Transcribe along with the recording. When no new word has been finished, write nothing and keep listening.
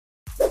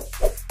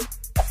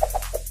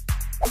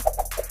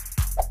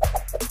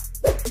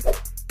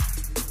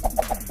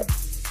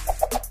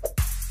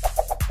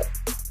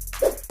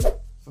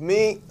For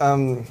me,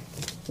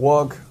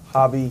 work,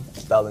 hobby,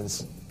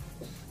 balance.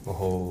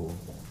 Oh.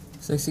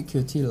 Sexy,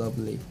 cutie,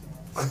 lovely.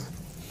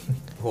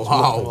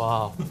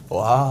 와우.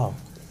 와우.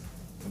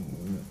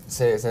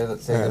 세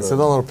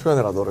단어로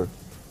표현해라 너를.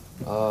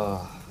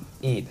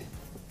 eat.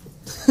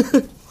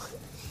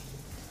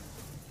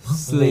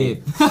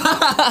 Sleep.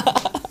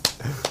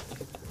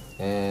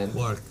 And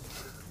work.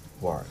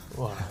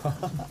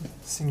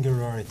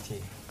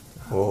 Singularity.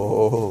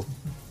 오.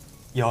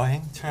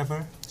 여행,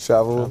 travel.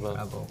 Travel.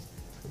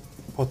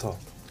 Photo.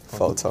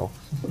 Photo.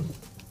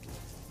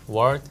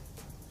 World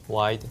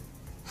wide.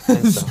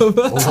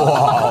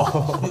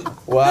 Wow.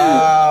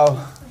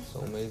 Wow. so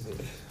amazing.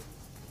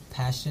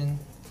 Passion.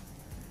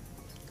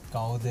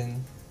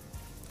 Golden.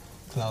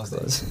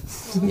 Closet.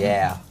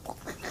 Yeah.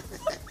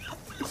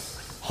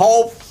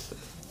 Hope,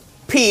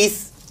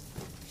 peace,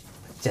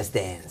 just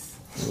dance.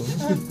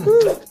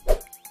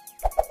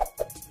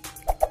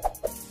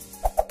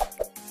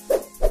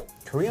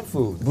 Korean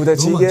food.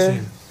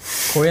 부대찌개.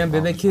 Korean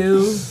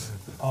BBQ.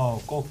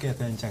 꽃게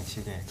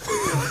된장찌개.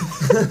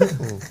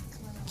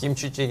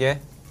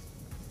 김치찌개.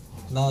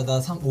 나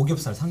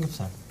오겹살,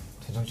 삼겹살.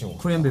 된장찌개.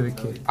 Korean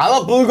BBQ. I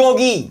love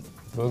bulgogi.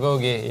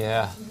 불고기,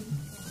 yeah.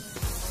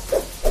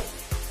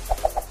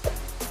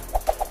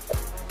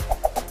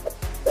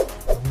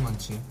 너무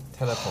많지.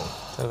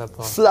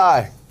 텔레포트.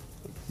 Fly.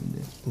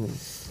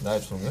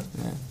 나의 초능력?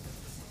 네.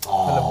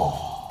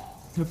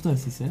 텔레포트. 할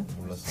수 있어요?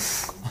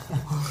 몰랐어.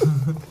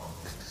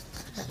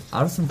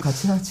 알았으면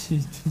같이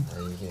하지.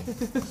 이게.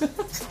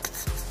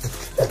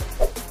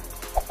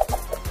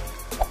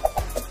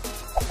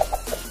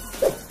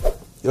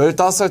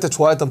 열다섯 살 때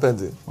좋아했던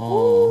밴드.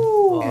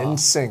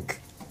 NSYNC.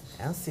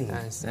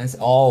 NSYNC.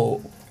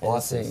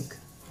 Oasis.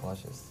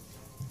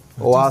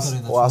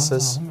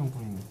 Oasis.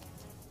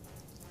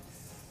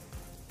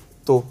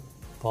 또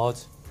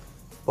Buzz.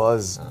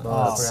 Buzz.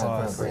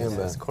 Korean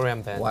band.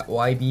 Korean band.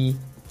 YB.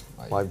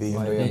 YB.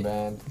 Korean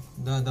band.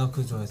 나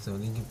그거 좋아했어.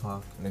 링킨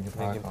파크.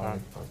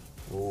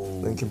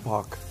 Linkin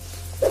Park.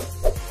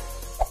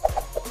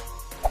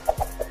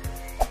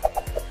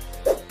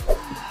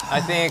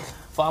 I think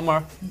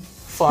Farmer.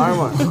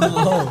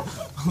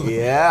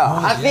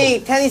 Yeah. I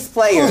think tennis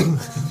player.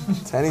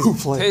 Tennis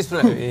player. Taste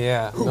player,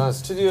 yeah. 나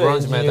스튜디오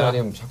Bronze 엔지니어 medal.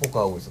 아니면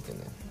작곡가 하고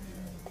있었겠네.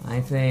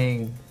 I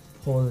think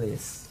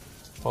police.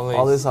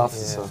 Police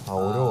officer. 아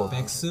어려워.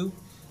 백수?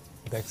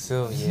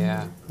 백수,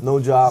 yeah. No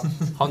job.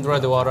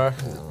 100 water.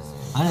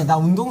 아니 나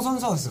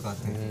운동선수가 있을 것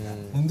같아.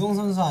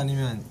 운동선수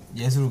아니면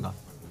예술가.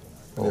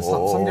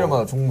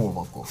 3개월마다 종목을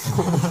바꿔.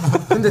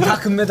 근데 다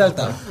금메달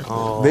따.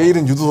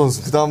 내일은 유도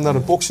선수. 그 다음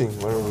날은 복싱.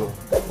 이러면서.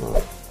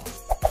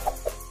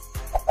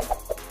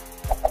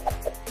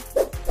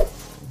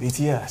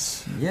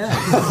 BTS. Yeah.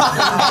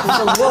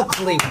 So what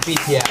play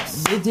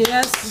BTS?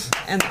 BTS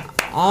and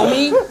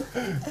ARMY.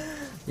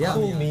 Yeah.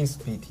 Who means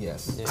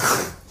BTS?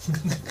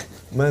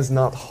 Man's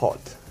not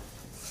hot.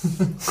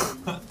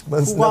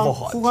 Man's never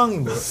hot. 후광이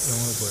뭐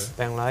영어로 뭐예요?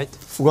 Banglight.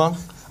 후광,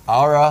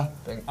 Aura,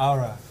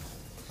 아우라.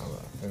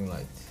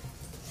 Backlight.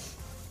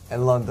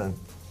 and London.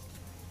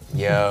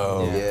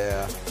 Yo.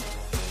 Yeah.